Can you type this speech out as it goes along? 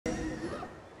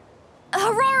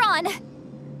Ororon!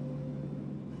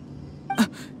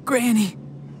 Granny!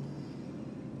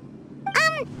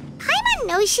 Paimon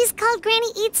knows she's called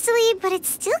Granny Citlali, but it's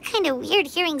still kind of weird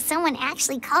hearing someone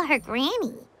actually call her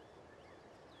Granny.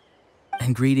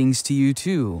 And greetings to you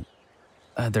too,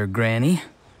 other Granny.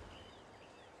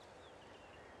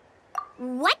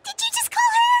 What did you just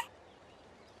call her?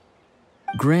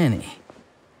 Granny.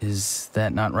 Is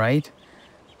that not right?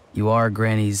 You are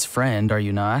Granny's friend, are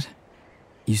you not?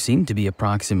 You seem to be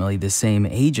approximately the same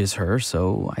age as her,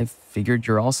 so I figured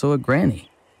you're also a Granny.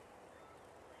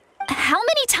 How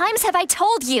many times have I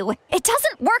told you? It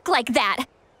doesn't work like that.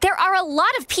 There are a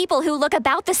lot of people who look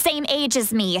about the same age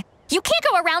as me. You can't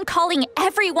go around calling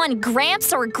everyone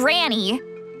Gramps or Granny.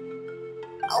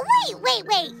 Oh,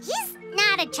 wait. He's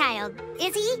not a child,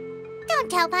 is he? Don't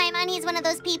tell Paimon he's one of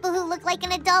those people who look like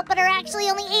an adult but are actually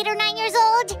only 8 or 9 years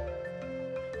old.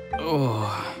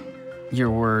 Oh, your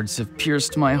words have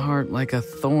pierced my heart like a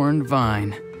thorned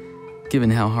vine. Given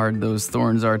how hard those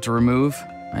thorns are to remove,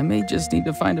 I may just need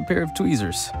to find a pair of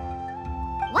tweezers.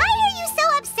 Why are you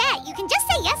so upset? You can just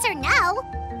say yes or no.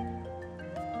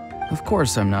 Of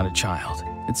course I'm not a child.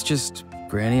 It's just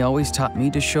Granny always taught me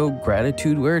to show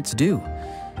gratitude where it's due.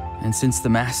 And since the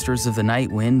Masters of the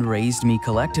Night Wind raised me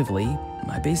collectively,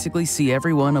 I basically see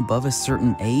everyone above a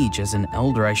certain age as an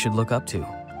elder I should look up to.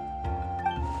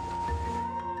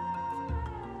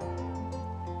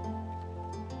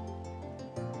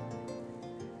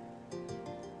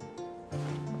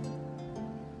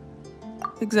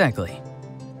 Exactly.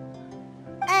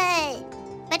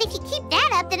 But if you keep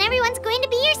that up, then everyone's going to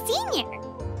be your senior.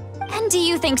 And do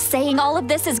you think saying all of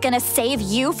this is gonna save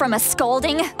you from a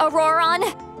scolding,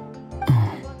 Ororon?